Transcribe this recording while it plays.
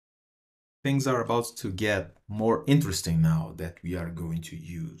Things are about to get more interesting now that we are going to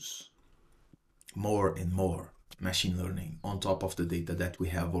use more and more machine learning on top of the data that we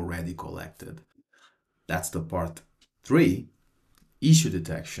have already collected. That's the part 3, issue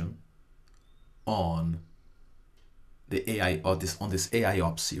detection on the AI or this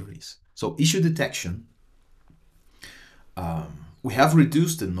AIOps series. So issue detection, we have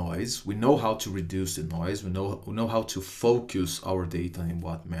reduced the noise. We know how to reduce the noise. We know how to focus our data in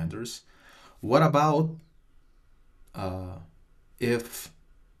what matters. What about if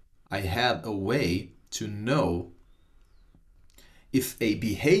I had a way to know if a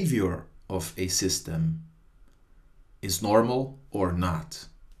behavior of a system is normal or not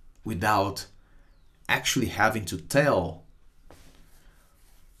without actually having to tell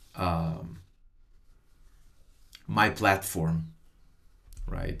my platform,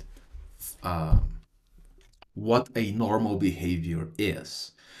 right, what a normal behavior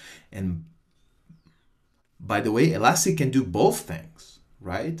is. And by the way, Elastic can do both things,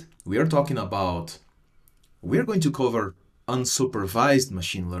 right? We're going to cover unsupervised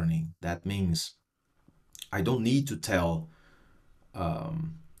machine learning. That means I don't need to tell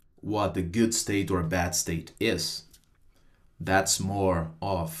what the good state or bad state is. That's more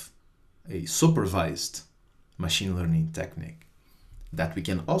of a supervised machine learning technique that we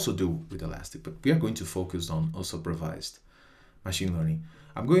can also do with Elastic, but we are going to focus on unsupervised machine learning.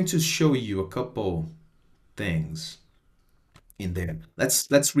 I'm going to show you a couple things in there. Let's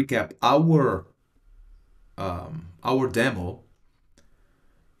recap. Our demo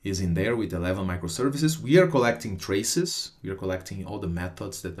is in there with 11 microservices. We are collecting traces. We are collecting all the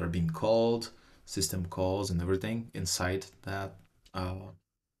methods that are being called, system calls and everything inside that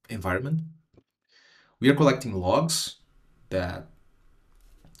environment. We are collecting logs that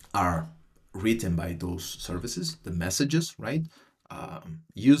are written by those services, the messages, right?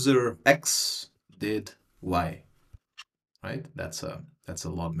 User X did Y, right? That's a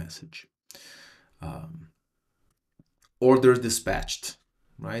log message. Order dispatched,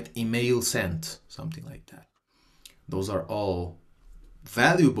 right? Email sent, something like that. Those are all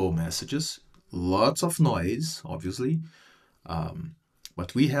valuable messages, lots of noise, obviously,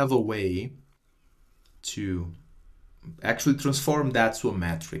 but we have a way to actually transform that to a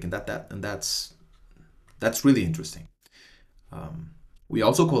metric, and that's really interesting. We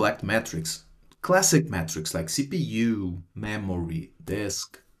also collect metrics, classic metrics like CPU, memory,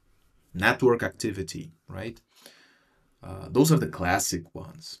 disk, network activity, right? Those are the classic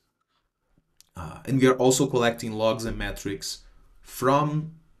ones. And we are also collecting logs and metrics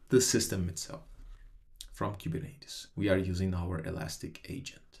from the system itself, from Kubernetes. We are using our Elastic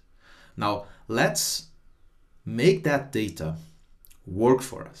agent. Now, let's make that data work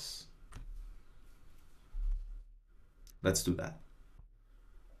for us. Let's do that.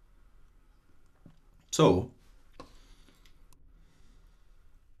 So,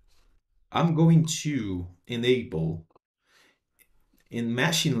 I'm going to enable in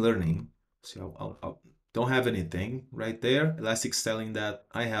machine learning. So I don't have anything right there. Elastic's telling that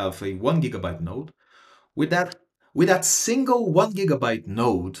I have a 1 gigabyte node. With that single 1 gigabyte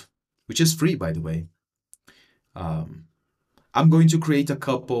node, which is free by the way, I'm going to create a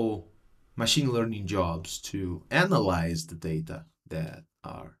couple machine learning jobs to analyze the data that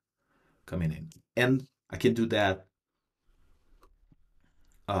are coming in. And I can do that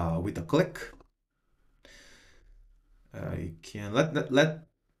with a click. I can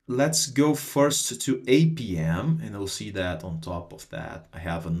let's go first to APM, and you'll see that on top of that I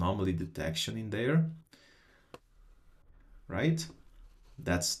have anomaly detection in there, right?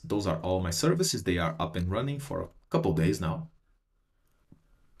 Those are all my services. They are up and running for a couple days now.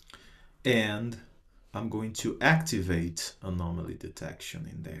 And I'm going to activate anomaly detection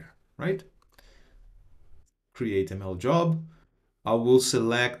in there, right? Create ML job. I will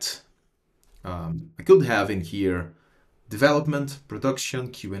select, I could have in here development, production,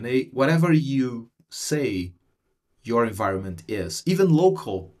 Q&A, whatever you say your environment is, even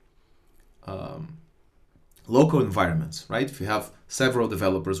local environments, right? If you have several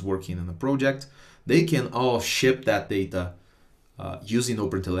developers working in a project, they can all ship that data using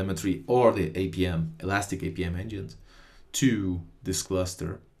OpenTelemetry or the APM, Elastic APM engines to this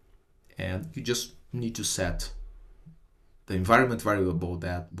cluster. And you just need to set the environment variable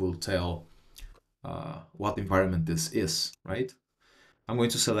that will tell what environment this is, right? I'm going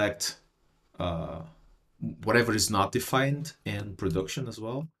to select whatever is not defined in production as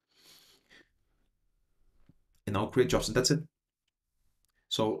well. And I'll create jobs, and that's it.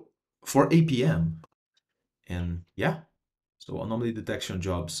 So for APM, and yeah, so anomaly detection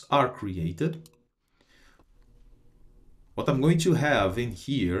jobs are created. What I'm going to have in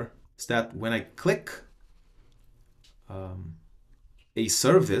here, is that when I click a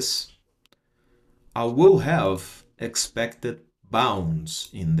service, I will have expected bounds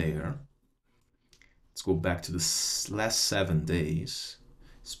in there. Let's go back to the last 7 days.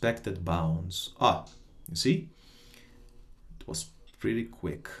 Expected bounds. You see? It was pretty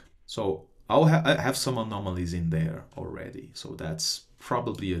quick. So I have some anomalies in there already. So that's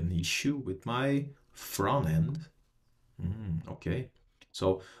probably an issue with my front end. Okay.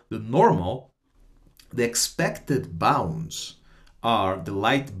 So the expected bounds are the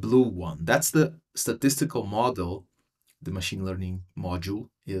light blue one. That's the statistical model the machine learning module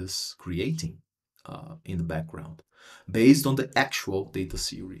is creating in the background based on the actual data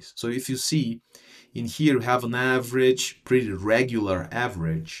series. So if you see in here, we have an average, pretty regular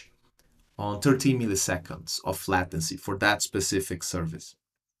average on 13 milliseconds of latency for that specific service.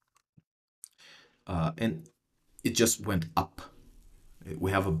 And it just went up.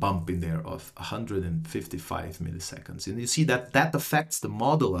 We have a bump in there of 155 milliseconds. And you see that that affects the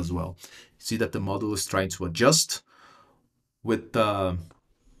model as well. You see that the model is trying to adjust with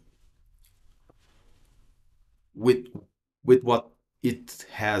what it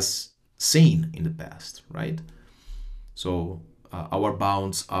has seen in the past, right? So our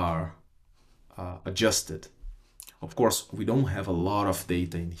bounds are adjusted. Of course, we don't have a lot of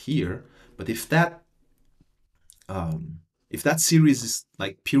data in here, but if that series is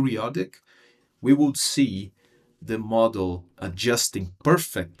like periodic, we would see the model adjusting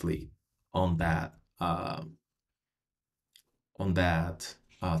perfectly on that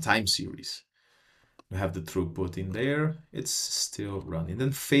time series. We have the throughput in there. It's still running.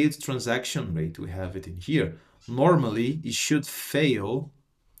 Then failed transaction rate, we have it in here. Normally, it should fail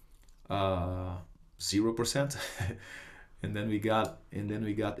 0%, and then we got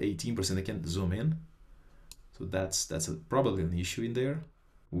 18%. I can zoom in. So that's probably an issue in there.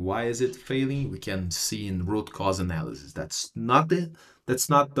 Why is it failing? We can see in root cause analysis. That's not the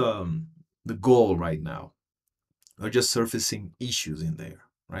goal right now. We're just surfacing issues in there,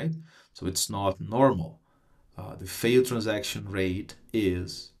 right? So it's not normal. The failed transaction rate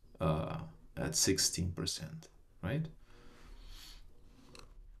is at 16%, right?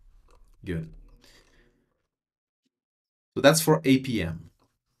 Good. So that's for APM.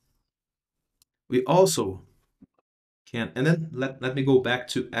 We also can, and then let me go back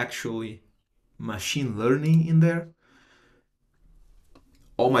to actually machine learning in there.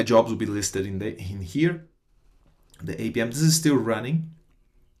 All my jobs will be listed in here. The APM, this is still running.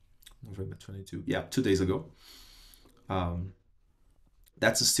 November 22, yeah, 2 days ago.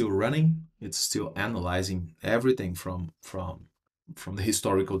 That's still running. It's still analyzing everything from the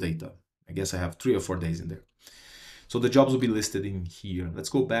historical data. I guess I have 3 or 4 days in there. So the jobs will be listed in here. Let's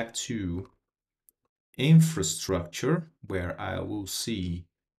go back to infrastructure, where I will see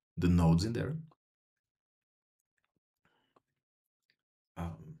the nodes in there.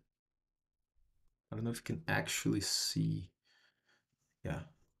 I don't know if you can actually see. Yeah,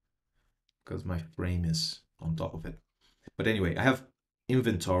 because my frame is on top of it. But anyway, I have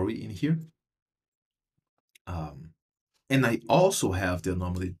inventory in here. And I also have the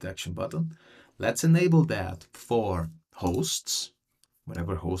anomaly detection button. Let's enable that for hosts,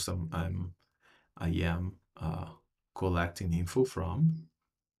 whatever host I am collecting info from.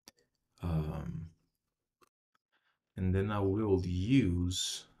 And then I will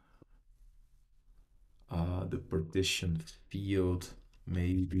use the partition field,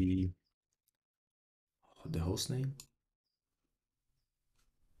 maybe the host name,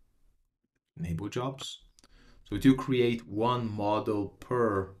 enable jobs. So it will create one model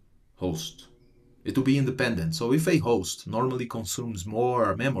per host. It will be independent. So if a host normally consumes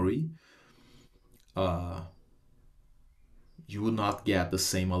more memory, you will not get the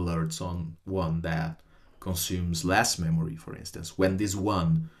same alerts on one that consumes less memory, for instance, when this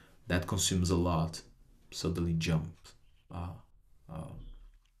one that consumes a lot suddenly jumps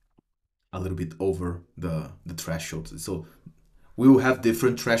a little bit over the threshold. So we will have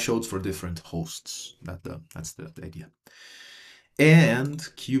different thresholds for different hosts. That's the idea. And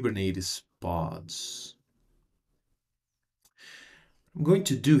Kubernetes pods. I'm going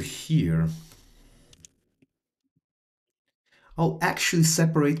to do here, I'll actually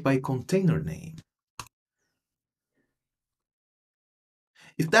separate by container name.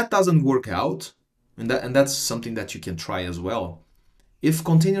 If that doesn't work out, and that's something that you can try as well. If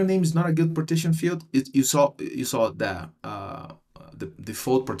container name is not a good partition field, you saw that the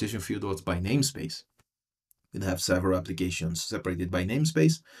default partition field was by namespace. You'd have several applications separated by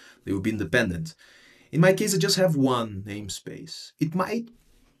namespace. They will be independent. In my case, I just have one namespace. It might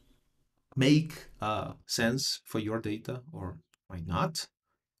make sense for your data or might not.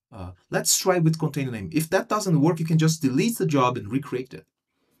 Let's try with container name. If that doesn't work, you can just delete the job and recreate it.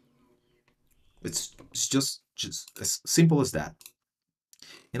 It's just as simple as that.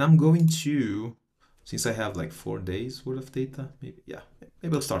 And I'm going to, since I have like 4 days worth of data, maybe, yeah,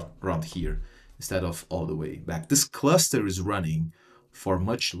 maybe I'll start around here instead of all the way back. This cluster is running for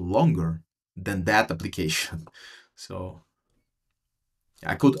much longer than that application. So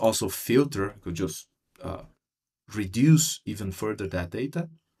I could also filter, I could just uh, reduce even further that data,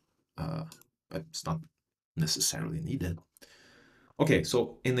 but it's not necessarily needed. Okay,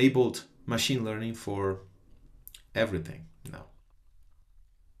 so enabled machine learning for everything now.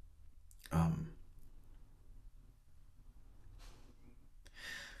 Um,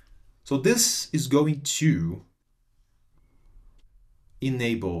 so this is going to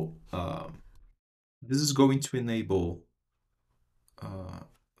enable, this is going to enable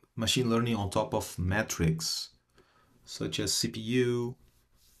machine learning on top of metrics such as CPU,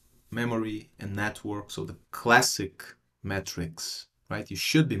 memory, and network. So the classic metrics, right? You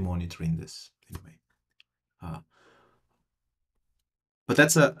should be monitoring this anyway. Uh, but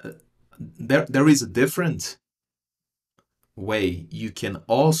that's there is a different way you can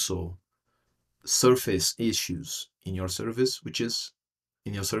also surface issues in your service, which is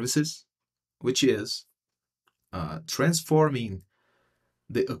in your services, which is transforming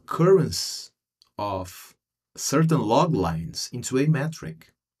the occurrence of certain log lines into a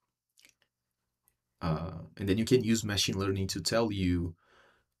metric. And then you can use machine learning to tell you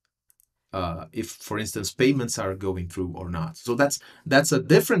if, for instance, payments are going through or not. So that's a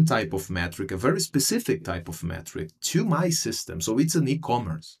different type of metric, a very specific type of metric to my system. So it's an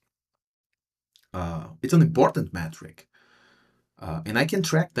e-commerce. It's an important metric, and I can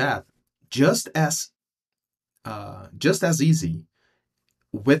track that just as easy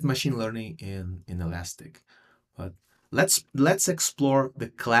with machine learning in Elastic. But let's explore the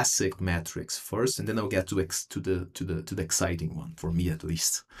classic metrics first, and then I'll get to the exciting one for me at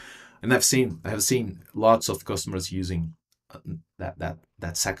least. And I have seen lots of customers using that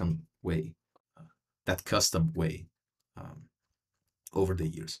second way, that custom way, um, over the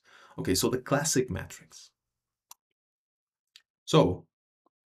years. Okay, so the classic metrics. So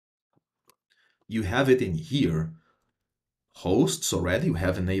you have it in here. Hosts already. We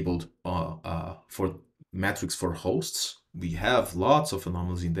have enabled for metrics for hosts. We have lots of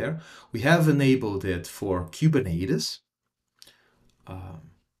anomalies in there. We have enabled it for Kubernetes.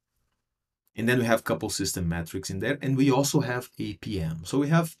 Um, and then we have couple system metrics in there. And we also have APM. So we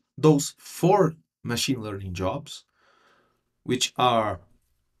have those 4 machine learning jobs, which are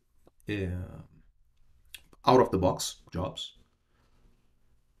out of the box jobs.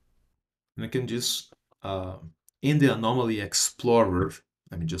 And I can just, in the Anomaly Explorer,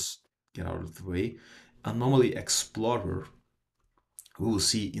 let me just get out of the way. Anomaly Explorer, we will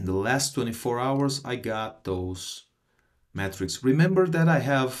see in the last 24 hours, I got those metrics. Remember that I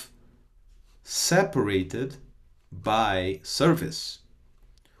have separated by service,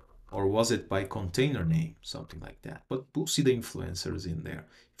 or was it by container name, something like that. But we'll see the influencers in there.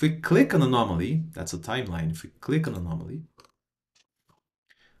 If we click on Anomaly, that's a timeline. If we click on Anomaly,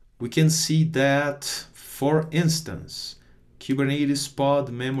 we can see that, for instance, Kubernetes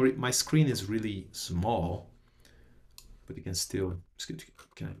pod memory, my screen is really small, but you can still,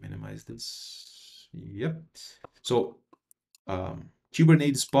 can I minimize this? Yep. So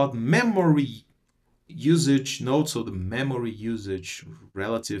Kubernetes pod memory usage node, so the memory usage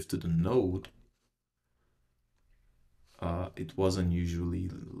relative to the node, it was unusually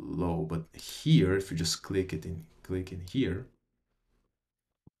low. But here, if you just click in here,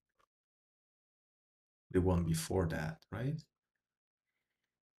 the one before that, right?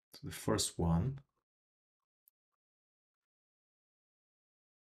 So the first one,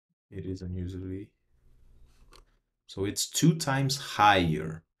 it is unusually, so it's 2 times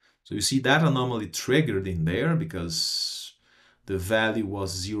higher. So you see that anomaly triggered in there because the value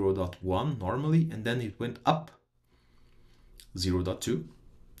was 0.1 normally, and then it went up 0.2,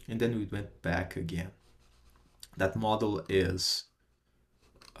 and then it went back again. That model is,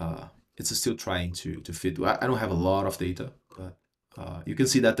 it's still trying to fit. I don't have a lot of data, but you can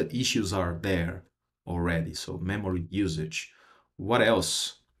see that the issues are there already. So memory usage. What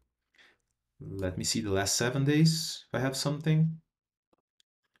else? Let me see the last 7 days if I have something.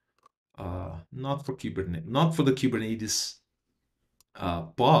 Not for Kubernetes, not for the Kubernetes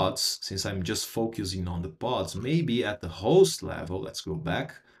pods, since I'm just focusing on the pods. Maybe at the host level. Let's go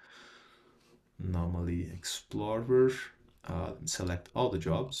back. Anomaly Explorer. Select all the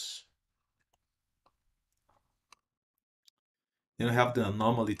jobs. Then I have the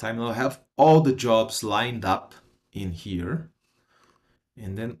anomaly time. Now I have all the jobs lined up in here.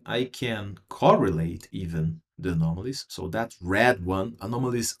 And then I can correlate even the anomalies. So that red one,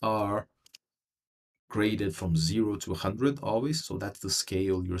 anomalies are graded from 0 to 100 always. So that's the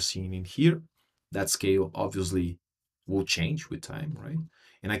scale you're seeing in here. That scale obviously will change with time, right?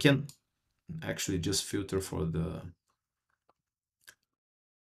 And I can actually just filter for the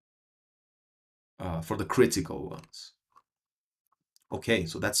critical ones. Okay,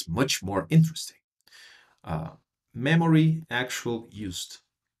 so that's much more interesting. Memory actual used.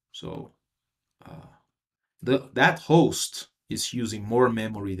 So that host is using more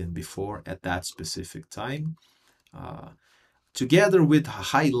memory than before at that specific time. Together with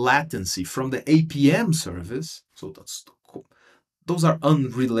high latency from the APM service, so those are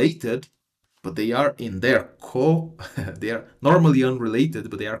unrelated, but they are in their they are normally unrelated,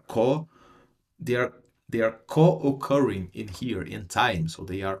 but they are they are co-occurring in here in time, so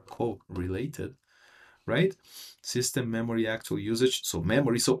they are co-related, right? System memory actual usage, so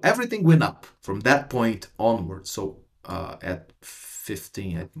memory, so everything went up from that point onward. So at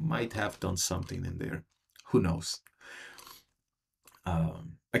 15, I might have done something in there. Who knows?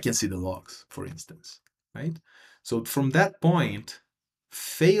 I can see the logs, for instance, right? So from that point,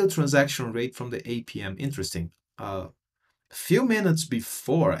 failed transaction rate from the APM, interesting. A few minutes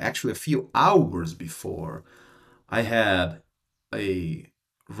before, actually a few hours before, I had a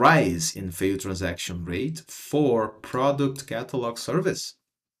rise in failed transaction rate for product catalog service.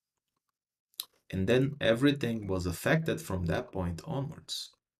 And then everything was affected from that point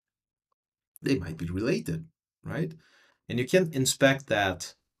onwards. They might be related, right? And you can inspect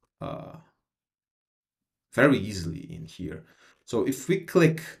that very easily in here. So if we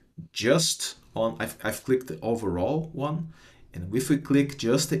click just on, I've clicked the overall one, and if we click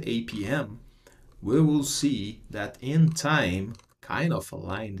just the APM, we will see that in time, kind of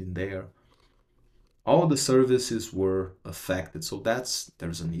aligned in there, all the services were affected. So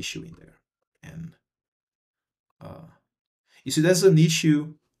there's an issue in there. And you see, there's an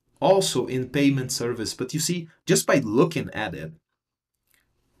issue also in payment service, but you see, just by looking at it,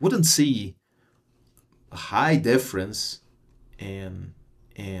 wouldn't see a high difference in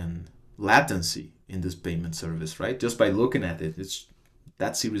latency in this payment service, right? Just by looking at it,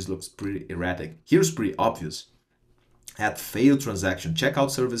 that series looks pretty erratic. Here's pretty obvious. Had failed transaction.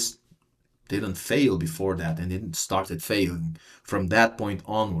 Checkout service didn't fail before that and it started failing from that point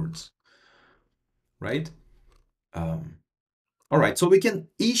onwards, right? All right, so we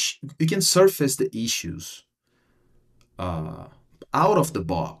can surface the issues out of the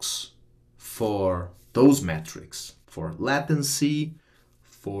box for those metrics, for latency,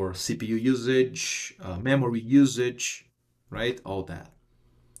 for CPU usage, memory usage, right? All that.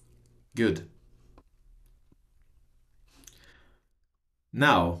 Good.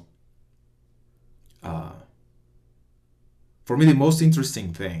 Now, for me, the most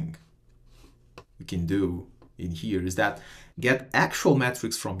interesting thing we can do in here is that get actual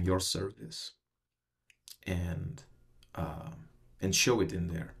metrics from your service and show it in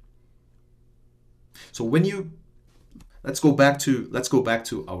there. So when you let's go back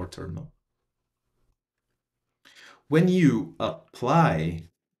to our terminal. When you apply,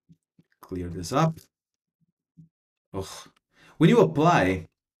 clear this up. Ugh. When you apply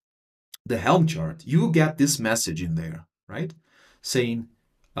the Helm chart, you get this message in there, right? Saying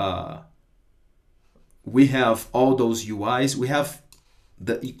we have all those UIs. We have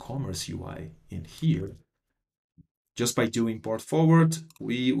the e-commerce UI in here. Just by doing port forward,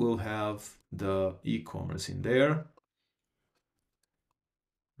 we will have the e-commerce in there,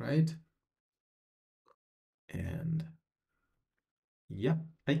 right? And yeah,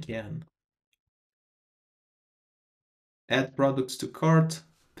 I can add products to cart,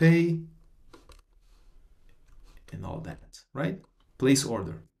 pay, and all that, right? Place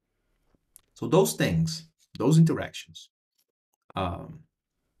order. So those things, those interactions, um,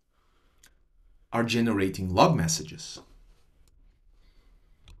 are generating log messages.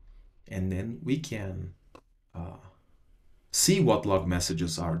 And then we can see what log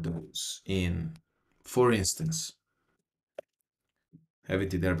messages are those in, for instance, have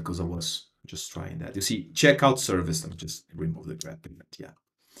it there because I was just trying that. You see, checkout service. Let me just remove the grab payment. Yeah.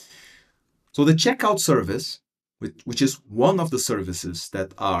 So the checkout service, which is one of the services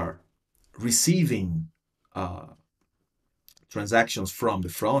that are receiving transactions from the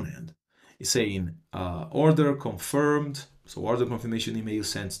front end, is saying order confirmed. So order confirmation email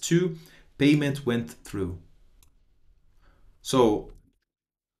sent to, payment went through. So,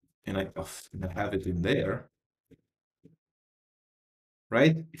 and I have it in there,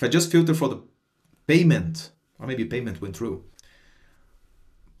 right? If I just filter for the payment, or maybe payment went through,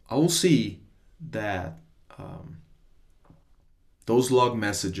 I will see that those log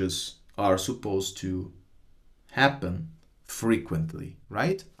messages are supposed to happen frequently,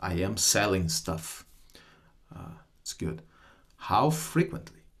 right? I am selling stuff. It's good. How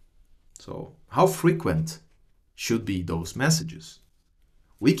frequently? So how frequent should be those messages?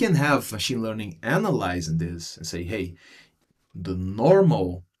 We can have machine learning analyzing this and say, hey, the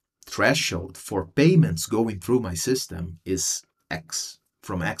normal threshold for payments going through my system is X,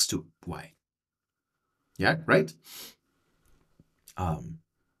 from X to Y. Yeah, right? And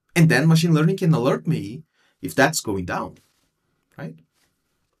then machine learning can alert me if that's going down, right?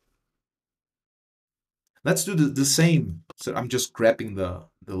 Let's do the same. So I'm just grabbing the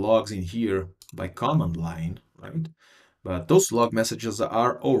logs in here by command line, right? But those log messages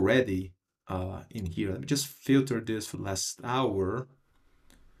are already in here. Let me just filter this for last hour.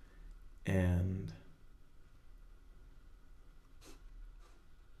 And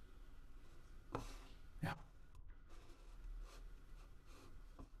yeah.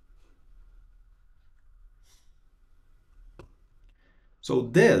 So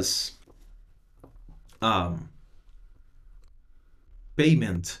this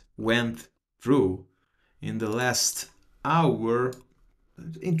payment went through in the last hour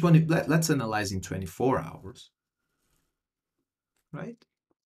in 20, let's analyze in 24 hours, right?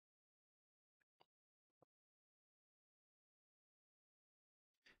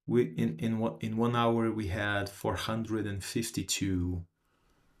 In 1 hour we had 452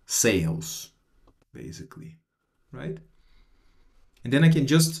 sales, basically, right? And then I can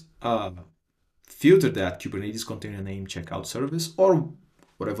just filter that Kubernetes container name checkout service or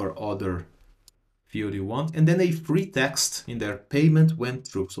whatever other field you want, and then a free text in there, payment went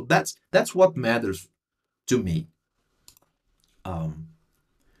through. So that's what matters to me. The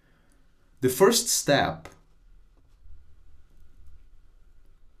first step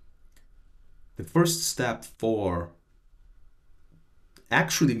for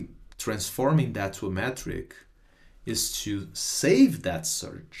actually transforming that to a metric is to save that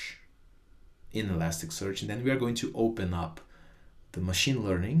search in Elasticsearch, and then we are going to open up the machine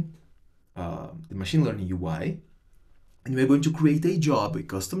learning UI, and we're going to create a job, a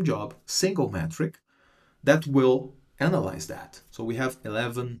custom job, single metric that will analyze that. So we have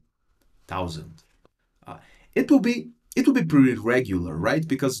 11,000. It will be pretty regular, right?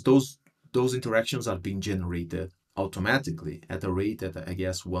 Because those interactions are being generated automatically at a rate at, I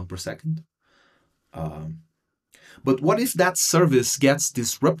guess, 1 per second. But what if that service gets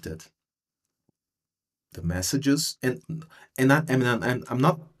disrupted? The messages I'm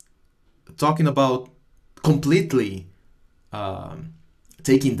not talking about completely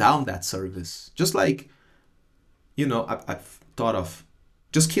taking down that service. Just like, I've thought of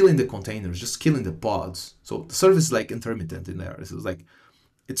just killing the containers, just killing the pods. So the service is like intermittent in there. It's like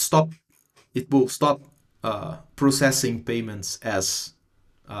it will stop processing payments as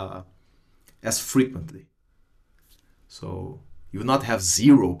frequently. So you will not have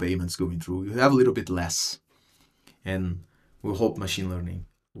zero payments going through. You have a little bit less, and we hope machine learning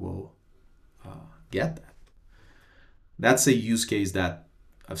will get that. That's a use case that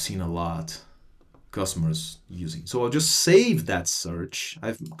I've seen a lot customers using. So I'll just save that search.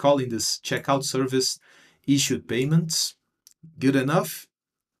 I'm calling this checkout service issued payments. Good enough.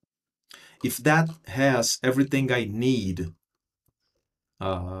 If that has everything I need,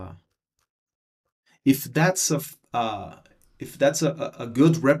 if that's a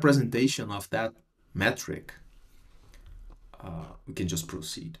good representation of that metric, we can just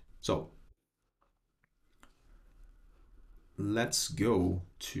proceed. So let's go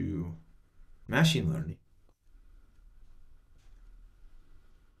to machine learning.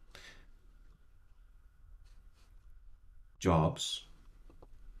 Jobs.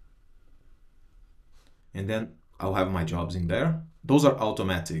 And then I'll have my jobs in there. Those are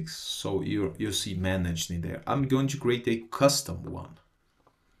automatics, so you see managed in there. I'm going to create a custom one.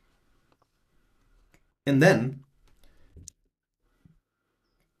 And then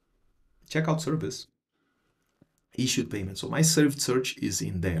checkout service, issued payment. So my served search is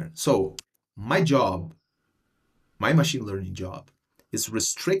in there. So my job, my machine learning job, is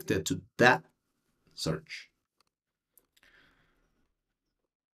restricted to that search.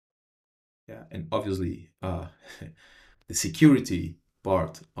 Yeah, and obviously the security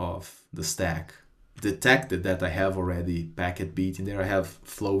part of the stack detected that I have already packet beat in there. I have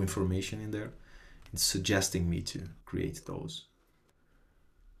flow information in there. It's suggesting me to create those.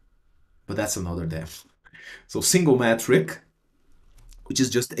 But that's another dev. So single metric, which is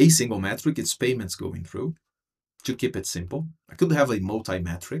just a single metric, it's payments going through. To keep it simple, I could have a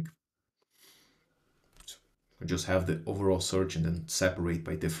multi-metric. I just have the overall search and then separate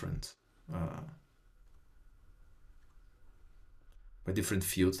by different by different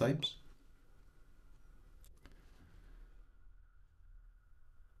field types.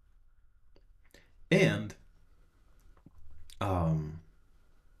 And um,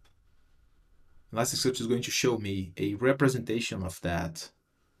 Elasticsearch is going to show me a representation of that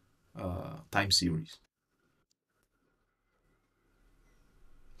time series.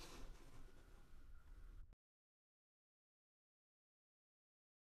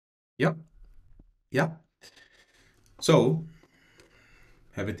 Yep, yep. So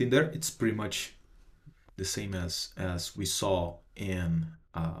have it in there. It's pretty much the same as we saw in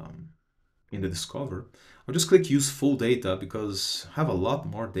the Discover. I'll just click use full data because I have a lot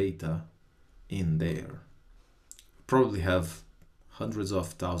more data in there. Probably have hundreds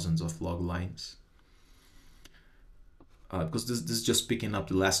of thousands of log lines because this is just picking up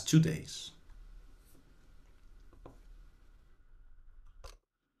the last 2 days.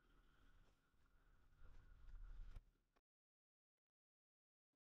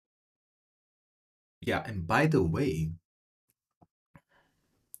 Yeah, and by the way,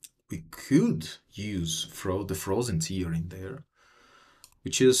 we could use the frozen tier in there,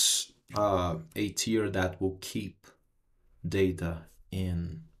 which is a tier that will keep data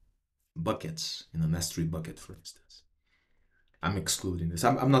in buckets, in an S3 bucket, for instance. I'm excluding this.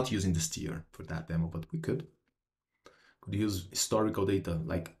 I'm not using this tier for that demo, but we could use historical data,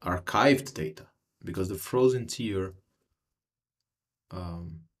 like archived data, because the frozen tier,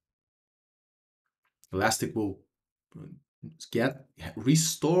 um, Elastic will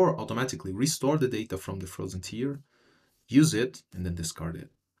automatically restore the data from the frozen tier, use it, and then discard it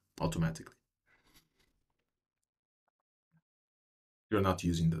automatically. You're not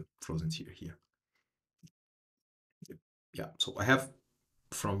using the frozen tier here. Yeah, so I have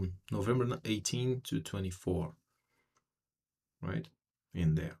from November 18 to 24, right?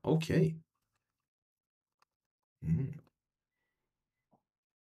 In there. Okay. Mm.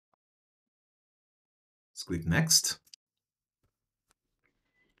 Let's click next.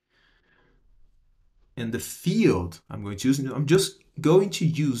 And the field I'm just going to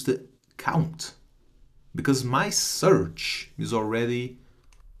use the count because my search is already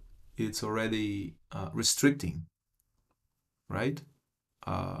restricting, right?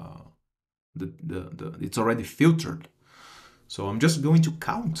 Uh, it's already filtered. So I'm just going to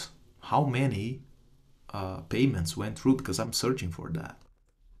count how many payments went through because I'm searching for that.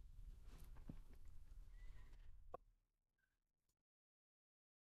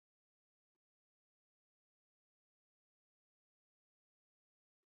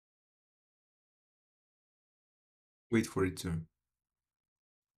 Wait for it to.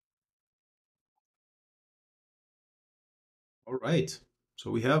 All right.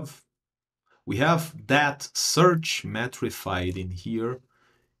 So we have that search metrified in here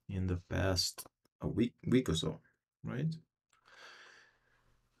in the past a week or so, right?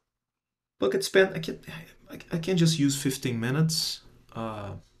 Look at spend. I can just use 15 minutes.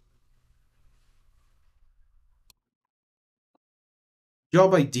 Uh,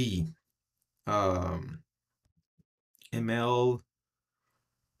 Job ID, ML,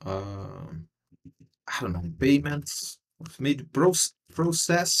 um, I don't know, payments, maybe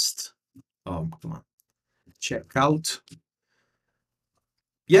processed. Come on, checkout.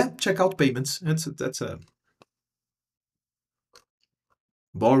 Yeah, checkout payments. That's a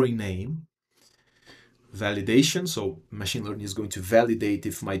boring name. Validation. So machine learning is going to validate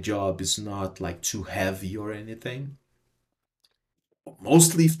if my job is not like too heavy or anything.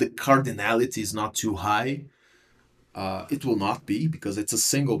 Mostly if the cardinality is not too high, it will not be because it's a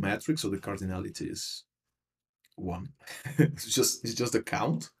single metric, so the cardinality is one. It's just a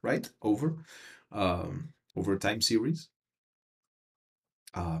count, right? Over a time series.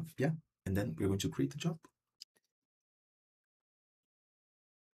 Yeah, and then we're going to create a job.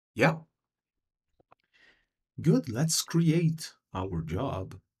 Yeah, good. Let's create our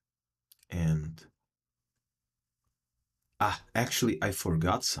job. And actually, I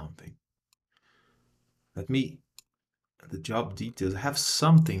forgot something. Let me the job details. I have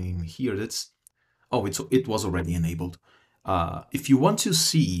something in here that's it was already enabled. If you want to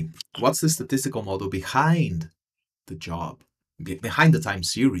see what's the statistical model behind the job, behind the time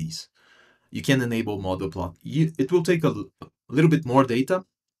series, you can enable model plot. It will take a little bit more data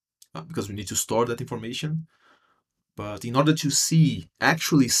because we need to store that information. But in order to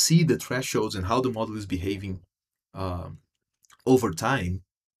actually see the thresholds and how the model is behaving uh, over time,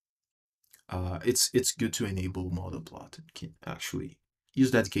 it's good to enable model plot. It can actually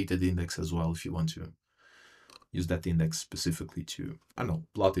use dedicated index as well if you want to use that index specifically to, I don't know,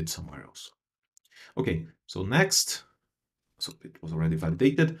 plot it somewhere else. Okay, so next, so it was already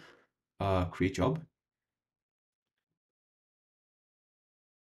validated. Create job.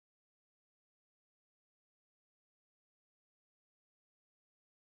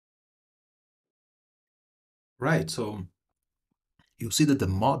 Right. So you see that the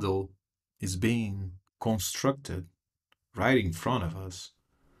model is being constructed right in front of us.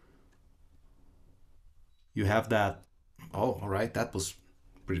 You have that. Oh, all right. That was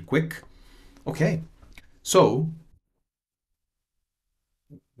pretty quick. Okay. So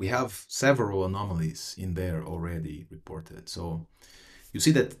we have several anomalies in there already reported. So you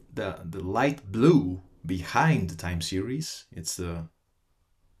see that the light blue behind the time series, it's the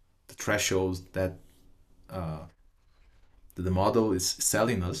threshold that the model is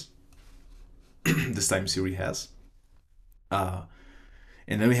selling us this time series has. Uh,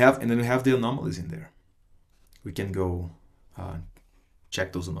 and then we have the anomalies in there. We can go uh,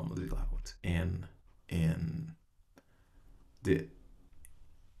 check those anomalies out in the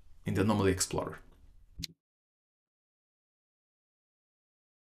in the anomaly explorer.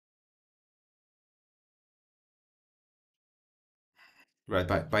 Right,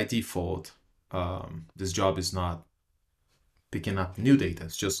 by default, this job is not picking up new data.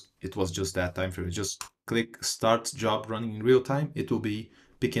 It was just that time frame. Just click start job running in real time. It will be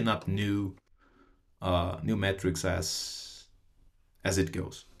picking up new metrics as it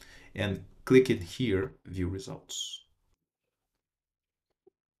goes. And click it here, view results.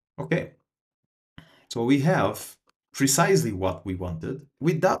 Okay, so we have precisely what we wanted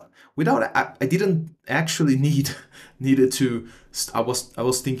without I didn't actually needed to. I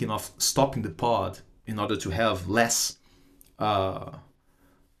was thinking of stopping the pod in order to have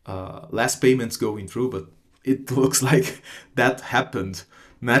uh, less payments going through, but it looks like that happened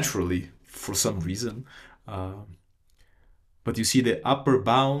naturally for some reason. Uh, but you see the upper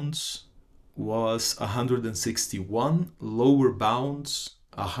bounds was 161, lower bounds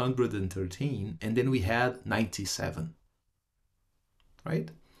 113, and then we had 97,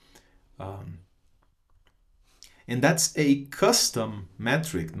 right? Um, and that's a custom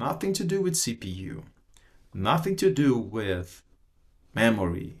metric, nothing to do with CPU, nothing to do with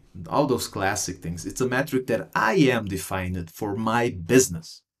memory, all those classic things. It's a metric that I am defining for my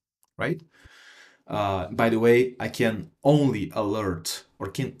business, right? By the way, I can only alert or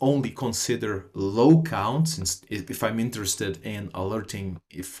can only consider low counts if I'm interested in alerting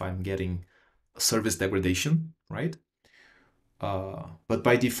if I'm getting service degradation, right? But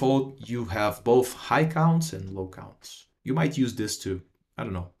by default, you have both high counts and low counts. You might use this to, I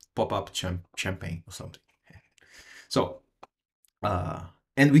don't know, pop up champagne or something. So, uh,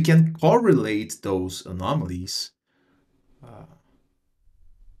 and we can correlate those anomalies uh,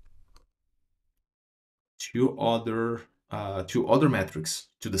 to other metrics,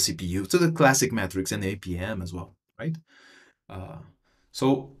 to the CPU, to the classic metrics and APM as well, right? Uh,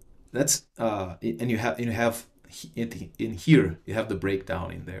 so that's and you have in here you have the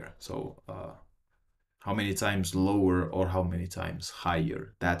breakdown in there. So how many times lower or how many times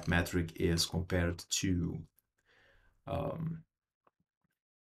higher that metric is compared um,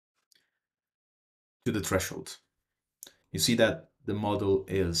 to the threshold. You see that the model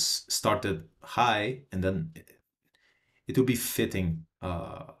is started high and then it will be fitting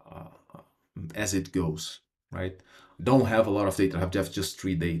as it goes, right? Don't have a lot of data. I have just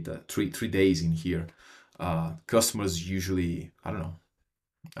three days in here. Customers usually, I don't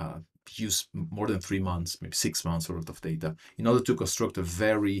know, use more than 3 months, maybe 6 months worth of data in order to construct a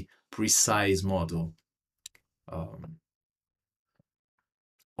very precise model um,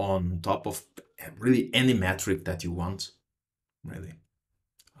 on top of really any metric that you want, really.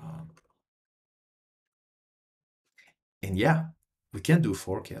 Um, and yeah, we can do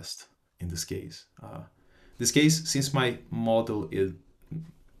forecast in this case. Since my model is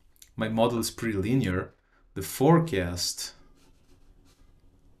pretty linear, the forecast,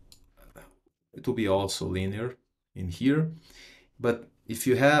 it will be also linear in here. But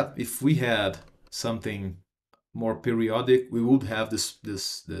if we had something more periodic, we would have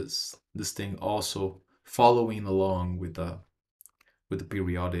this thing also following along with the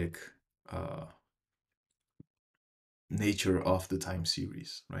periodic uh, nature of the time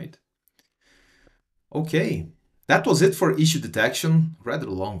series, right? Okay, that was it for issue detection. Rather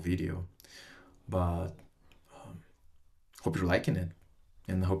long video, but hope you're liking it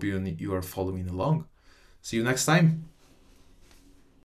and hope you are following along. See you next time.